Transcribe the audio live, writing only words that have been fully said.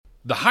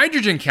The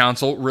Hydrogen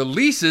Council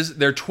releases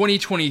their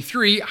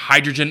 2023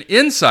 Hydrogen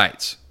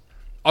Insights.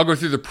 I'll go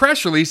through the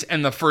press release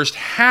and the first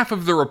half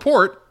of the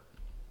report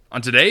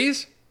on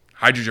today's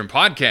Hydrogen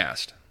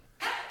Podcast.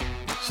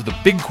 So the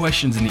big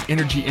questions in the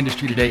energy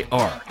industry today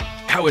are,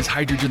 how is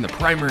hydrogen the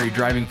primary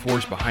driving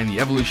force behind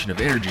the evolution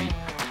of energy?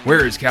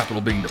 Where is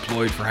capital being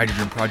deployed for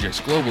hydrogen projects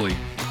globally?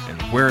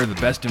 And where are the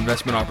best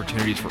investment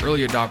opportunities for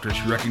early adopters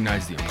who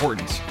recognize the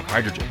importance of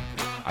hydrogen?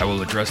 I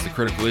will address the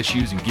critical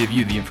issues and give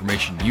you the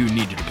information you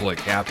need to deploy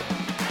capital.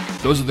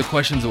 Those are the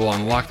questions that will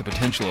unlock the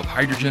potential of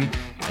hydrogen,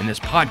 and this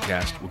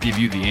podcast will give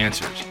you the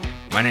answers.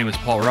 My name is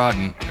Paul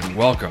Rodden, and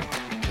welcome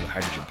to the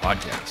Hydrogen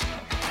Podcast.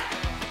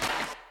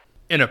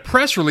 In a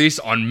press release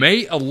on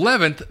May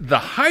 11th, the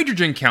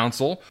Hydrogen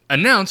Council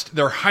announced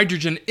their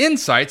Hydrogen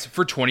Insights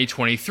for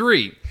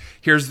 2023.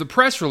 Here's the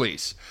press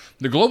release.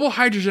 The global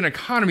hydrogen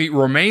economy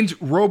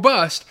remains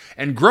robust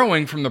and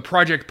growing from the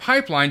project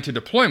pipeline to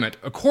deployment,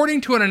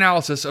 according to an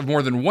analysis of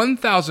more than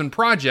 1,000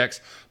 projects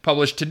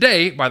published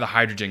today by the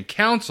Hydrogen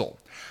Council.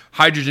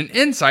 Hydrogen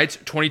Insights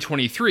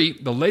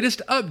 2023, the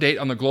latest update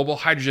on the global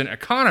hydrogen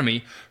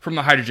economy from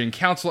the Hydrogen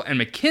Council and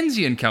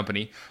McKinsey &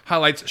 Company,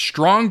 highlights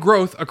strong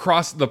growth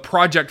across the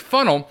project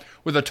funnel,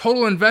 with the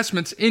total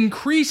investments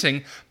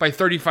increasing by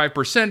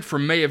 35%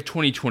 from May of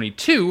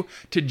 2022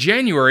 to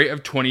January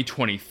of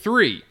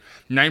 2023.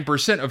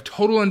 9% of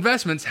total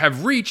investments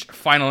have reached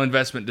final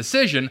investment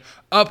decision,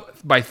 up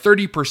by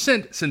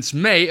 30% since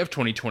May of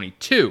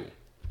 2022.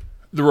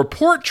 The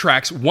report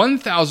tracks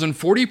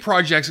 1,040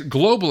 projects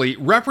globally,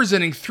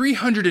 representing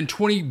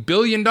 $320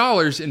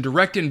 billion in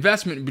direct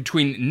investment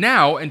between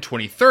now and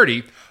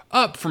 2030,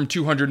 up from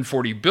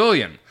 $240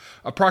 billion.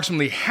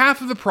 Approximately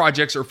half of the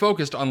projects are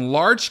focused on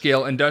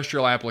large-scale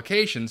industrial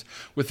applications,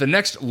 with the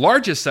next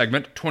largest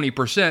segment,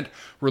 20%,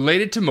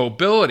 related to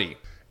mobility.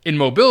 In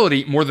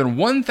mobility, more than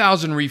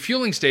 1,000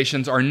 refueling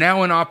stations are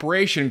now in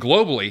operation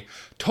globally.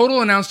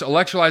 Total announced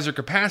electrolyzer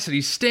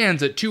capacity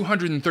stands at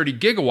 230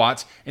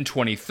 gigawatts in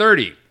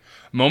 2030.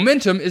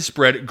 Momentum is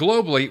spread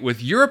globally,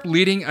 with Europe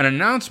leading on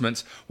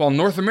announcements, while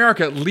North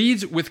America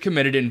leads with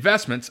committed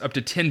investments up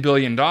to $10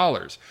 billion.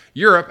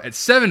 Europe at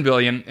 $7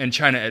 billion and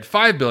China at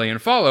 $5 billion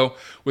follow,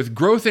 with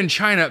growth in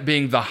China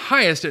being the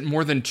highest at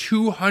more than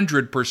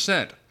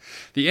 200%.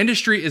 The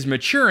industry is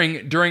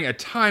maturing during a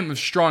time of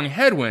strong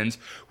headwinds,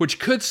 which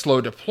could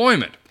slow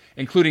deployment,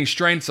 including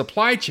strained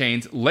supply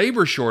chains,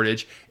 labor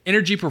shortage,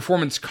 energy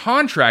performance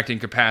contracting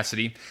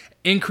capacity,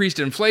 increased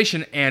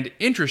inflation and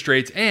interest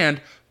rates,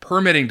 and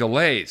permitting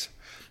delays.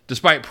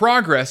 Despite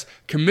progress,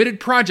 committed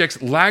projects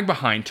lag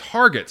behind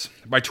targets.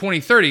 By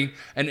 2030,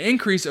 an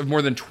increase of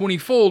more than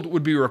 20-fold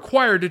would be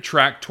required to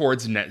track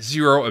towards net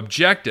zero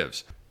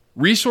objectives.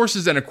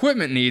 Resources and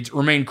equipment needs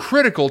remain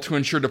critical to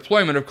ensure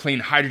deployment of clean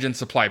hydrogen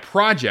supply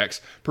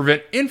projects,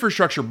 prevent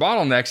infrastructure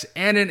bottlenecks,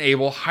 and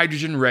enable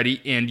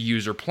hydrogen-ready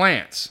end-user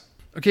plants.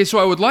 Okay, so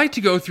I would like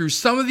to go through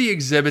some of the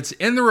exhibits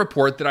in the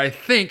report that I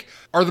think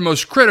are the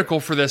most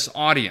critical for this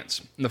audience.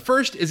 And the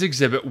first is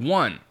Exhibit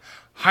 1.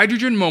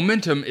 Hydrogen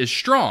momentum is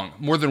strong.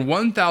 More than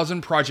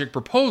 1,000 project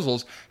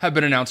proposals have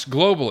been announced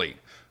globally.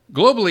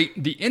 Globally,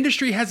 the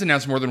industry has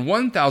announced more than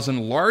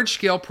 1,000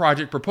 large-scale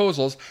project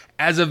proposals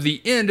as of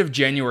the end of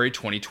January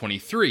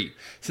 2023.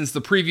 Since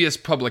the previous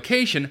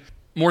publication,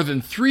 more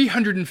than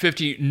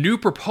 350 new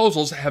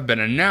proposals have been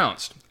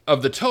announced.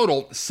 Of the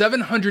total,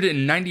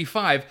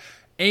 795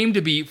 aim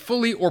to be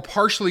fully or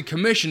partially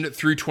commissioned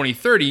through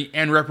 2030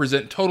 and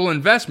represent total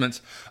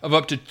investments of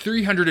up to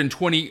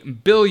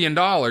 $320 billion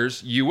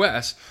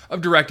US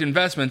of direct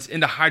investments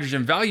into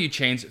hydrogen value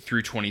chains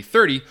through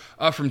 2030,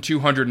 up from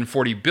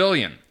 $240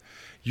 billion.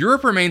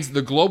 Europe remains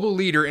the global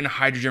leader in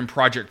hydrogen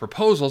project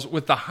proposals,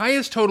 with the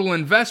highest total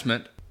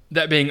investment,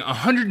 that being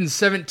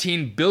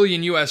 $117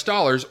 billion US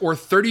dollars, or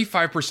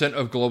 35%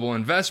 of global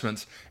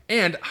investments,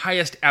 and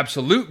highest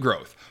absolute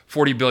growth,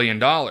 $40 billion.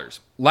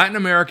 Latin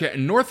America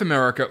and North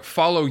America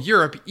follow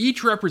Europe,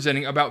 each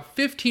representing about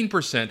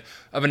 15%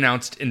 of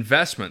announced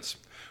investments.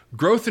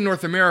 Growth in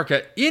North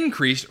America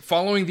increased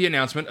following the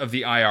announcement of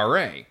the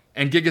IRA.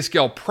 And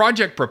gigascale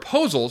project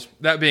proposals,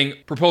 that being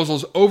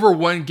proposals over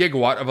 1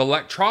 gigawatt of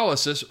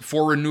electrolysis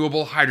for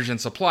renewable hydrogen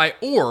supply,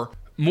 or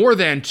more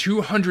than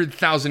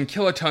 200,000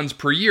 kilotons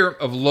per year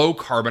of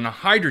low-carbon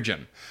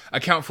hydrogen,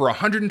 account for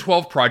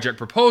 112 project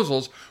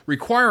proposals,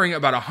 requiring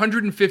about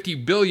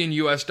 $150 billion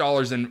US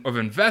dollars of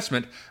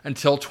investment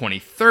until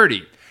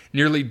 2030,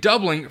 nearly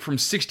doubling from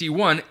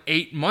 61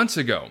 8 months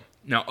ago.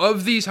 Now,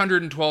 of these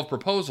 112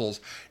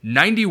 proposals,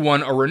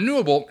 91 are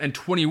renewable and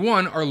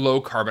 21 are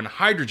low-carbon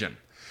hydrogen.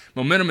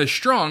 Momentum is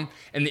strong,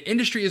 and the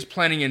industry is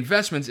planning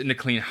investments into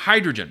clean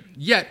hydrogen.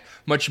 Yet,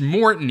 much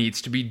more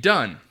needs to be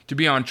done. To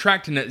be on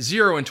track to net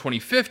zero in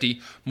 2050,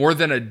 more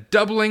than a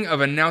doubling of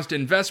announced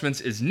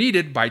investments is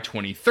needed by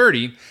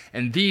 2030,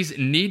 and these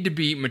need to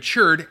be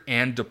matured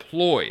and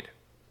deployed.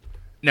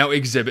 Now,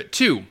 Exhibit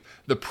 2.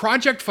 The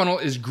project funnel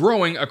is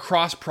growing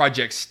across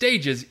project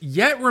stages,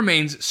 yet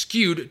remains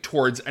skewed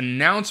towards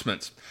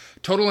announcements.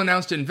 Total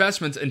announced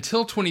investments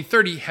until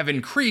 2030 have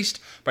increased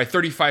by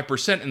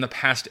 35% in the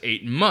past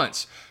 8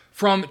 months.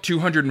 from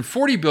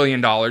 $240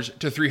 billion to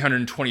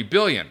 $320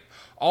 billion.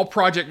 All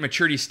project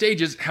maturity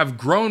stages have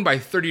grown by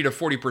 30 to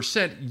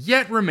 40%,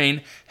 yet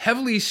remain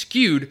heavily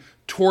skewed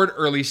toward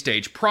early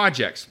stage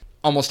projects.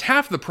 Almost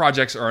half the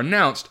projects are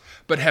announced,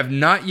 but have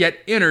not yet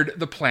entered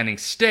the planning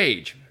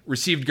stage,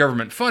 received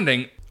government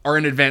funding, are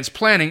in advanced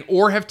planning,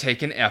 or have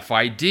taken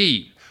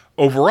FID.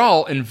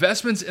 Overall,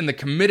 investments in the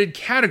committed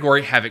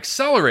category have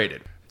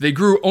accelerated. They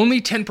grew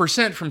only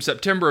 10% from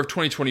September of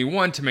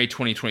 2021 to May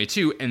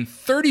 2022, and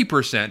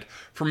 30%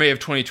 from May of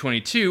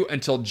 2022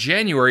 until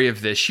January of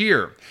this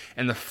year.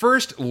 And the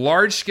first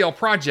large-scale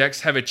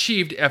projects have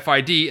achieved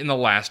FID in the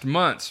last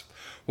months.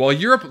 While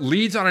Europe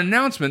leads on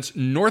announcements,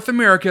 North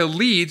America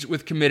leads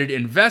with committed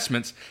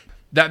investments,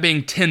 that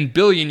being $10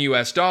 billion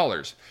US.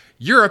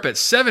 Europe at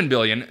 $7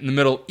 billion, the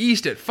Middle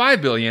East at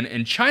 $5 billion,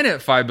 and China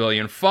at $5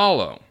 billion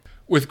follow,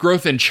 with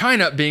growth in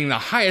China being the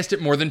highest at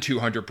more than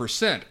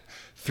 200%.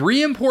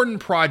 Three important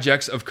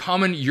projects of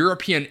common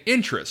European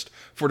interest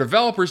for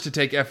developers to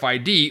take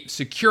FID,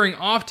 securing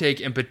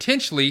offtake, and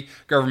potentially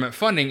government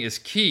funding is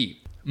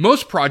key.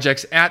 Most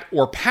projects at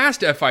or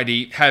past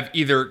FID have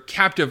either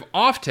captive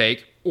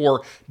offtake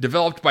or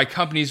developed by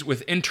companies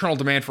with internal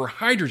demand for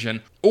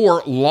hydrogen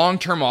or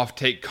long-term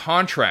offtake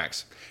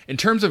contracts. In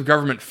terms of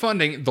government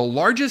funding, the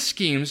largest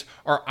schemes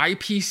are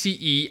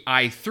IPCEI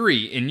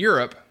I3 in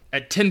Europe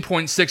at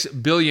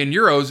 10.6 billion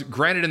euros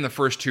granted in the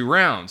first two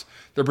rounds.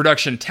 The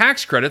production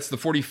tax credits, the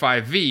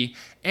 45V,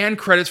 and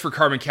credits for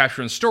carbon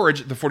capture and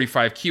storage, the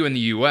 45Q in the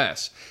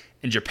US.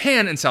 In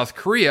Japan and South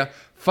Korea,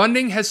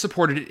 funding has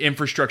supported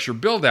infrastructure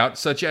build-out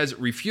such as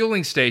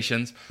refueling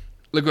stations,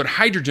 liquid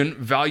hydrogen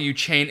value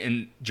chain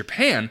in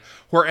Japan,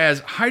 whereas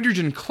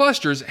hydrogen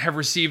clusters have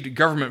received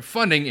government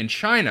funding in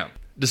China.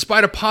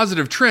 Despite a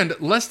positive trend,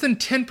 less than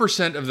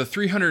 10% of the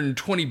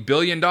 $320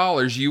 billion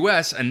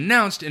US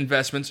announced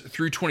investments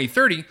through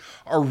 2030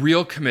 are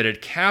real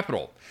committed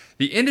capital.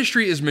 The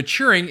industry is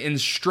maturing in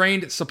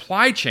strained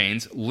supply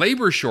chains,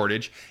 labor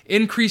shortage,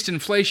 increased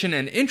inflation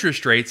and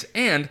interest rates,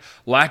 and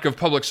lack of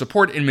public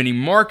support in many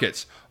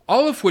markets,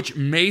 all of which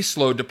may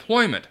slow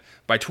deployment.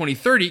 By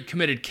 2030,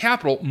 committed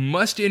capital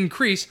must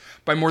increase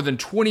by more than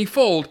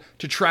 20-fold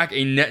to track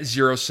a net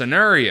zero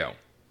scenario.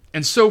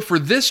 And so for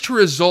this to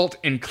result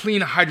in clean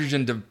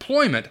hydrogen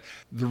deployment,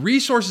 the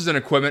resources and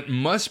equipment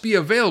must be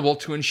available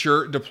to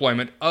ensure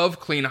deployment of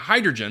clean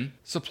hydrogen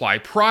supply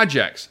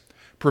projects,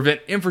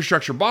 prevent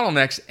infrastructure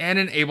bottlenecks, and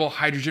enable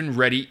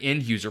hydrogen-ready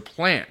end-user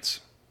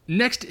plants.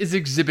 Next is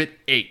Exhibit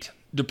 8.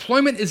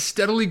 Deployment is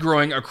steadily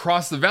growing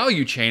across the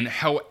value chain.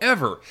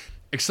 However,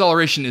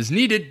 acceleration is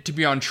needed to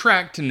be on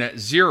track to net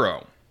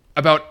zero.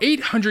 About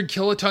 800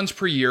 kilotons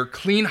per year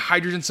clean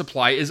hydrogen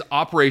supply is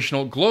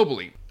operational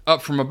globally,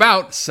 up from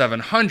about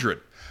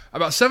 700.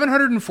 About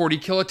 740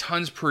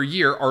 kilotons per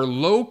year are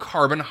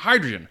low-carbon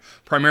hydrogen,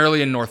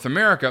 primarily in North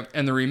America,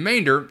 and the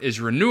remainder is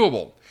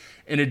renewable.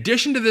 In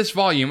addition to this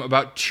volume,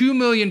 about 2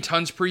 million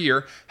tons per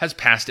year has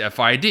passed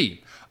FID,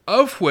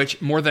 of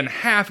which more than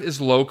half is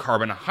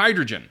low-carbon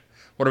hydrogen.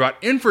 What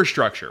about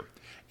infrastructure?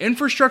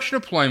 Infrastructure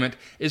deployment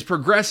is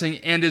progressing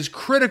and is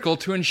critical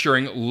to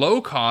ensuring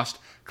low-cost,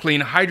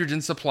 clean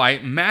hydrogen supply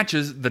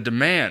matches the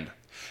demand.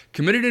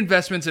 Committed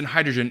investments in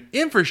hydrogen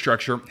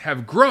infrastructure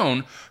have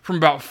grown from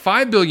about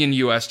 $5 billion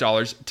US to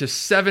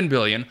 $7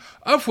 billion,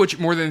 of which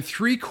more than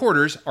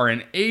 3/4 are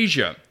in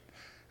Asia.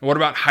 And what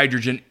about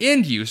hydrogen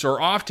end use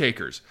or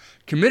off-takers?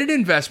 Committed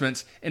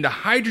investments into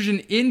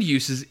hydrogen end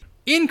uses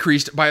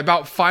increased by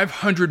about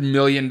 $500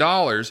 million,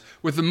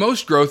 with the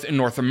most growth in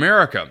North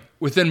America.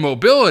 Within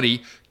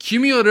mobility,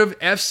 cumulative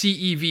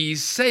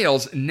FCEV's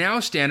sales now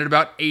stand at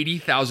about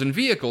 80,000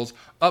 vehicles,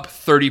 up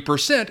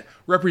 30%,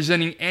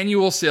 representing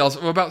annual sales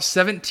of about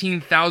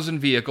 17,000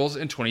 vehicles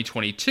in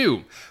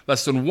 2022,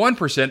 less than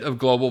 1% of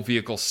global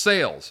vehicle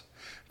sales.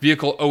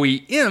 Vehicle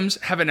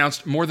OEMs have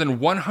announced more than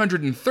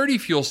 130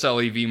 fuel cell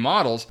EV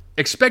models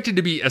expected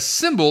to be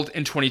assembled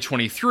in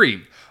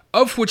 2023,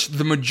 of which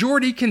the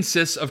majority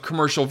consists of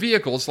commercial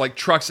vehicles like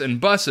trucks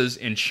and buses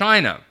in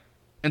China.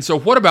 And so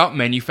what about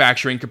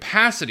manufacturing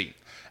capacity?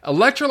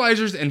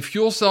 Electrolyzers and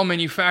fuel cell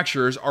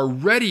manufacturers are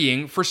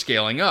readying for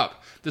scaling up.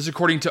 This,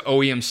 according to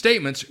OEM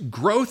statements,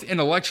 growth in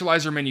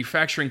electrolyzer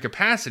manufacturing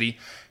capacity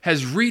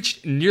has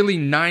reached nearly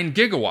 9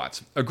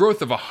 gigawatts, a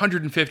growth of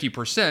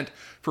 150%.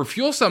 For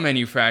fuel cell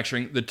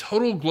manufacturing, the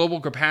total global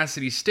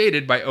capacity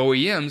stated by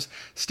OEMs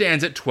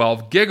stands at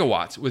 12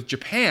 gigawatts, with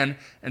Japan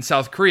and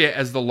South Korea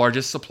as the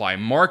largest supply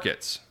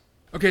markets.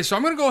 Okay, so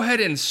I'm going to go ahead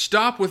and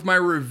stop with my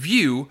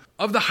review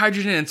of the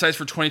Hydrogen Insights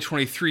for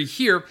 2023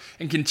 here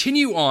and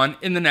continue on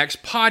in the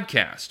next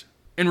podcast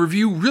and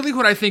review really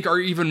what I think are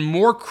even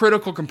more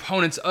critical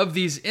components of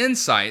these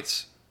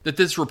insights that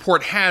this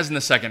report has in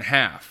the second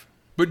half.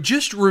 But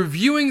just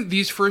reviewing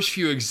these first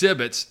few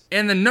exhibits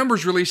and the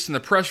numbers released in the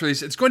press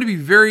release, it's going to be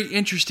very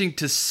interesting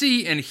to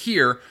see and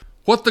hear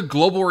what the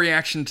global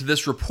reaction to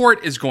this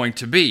report is going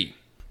to be.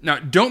 Now,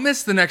 don't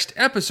miss the next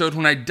episode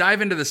when I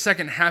dive into the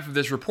second half of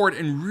this report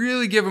and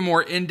really give a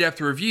more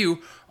in-depth review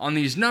on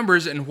these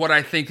numbers and what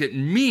I think it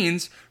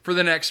means for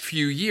the next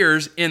few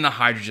years in the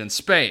hydrogen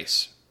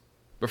space.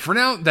 But for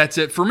now, that's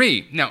it for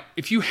me. Now,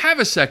 if you have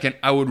a second,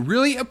 I would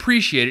really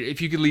appreciate it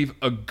if you could leave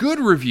a good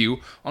review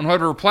on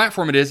whatever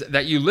platform it is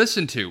that you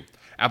listen to.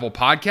 Apple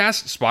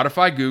Podcasts,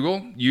 Spotify,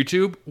 Google,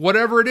 YouTube,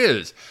 whatever it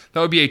is.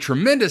 That would be a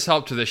tremendous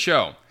help to the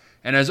show.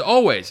 And as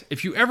always,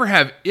 if you ever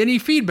have any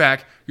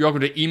feedback, you're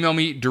welcome to email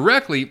me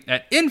directly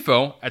at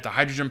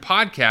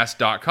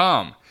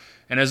info@thehydrogenpodcast.com.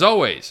 And as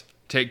always,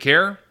 take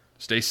care,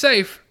 stay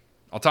safe.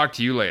 I'll talk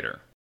to you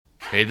later.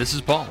 Hey, this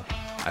is Paul.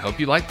 I hope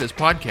you liked this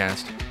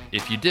podcast.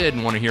 If you did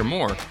and want to hear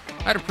more,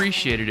 I'd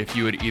appreciate it if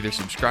you would either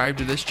subscribe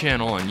to this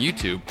channel on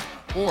YouTube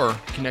or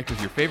connect with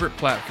your favorite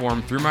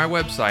platform through my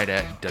website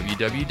at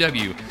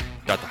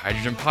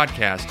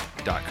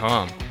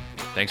www.thehydrogenpodcast.com.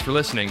 Thanks for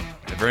listening.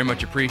 I very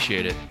much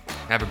appreciate it.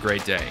 Have a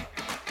great day.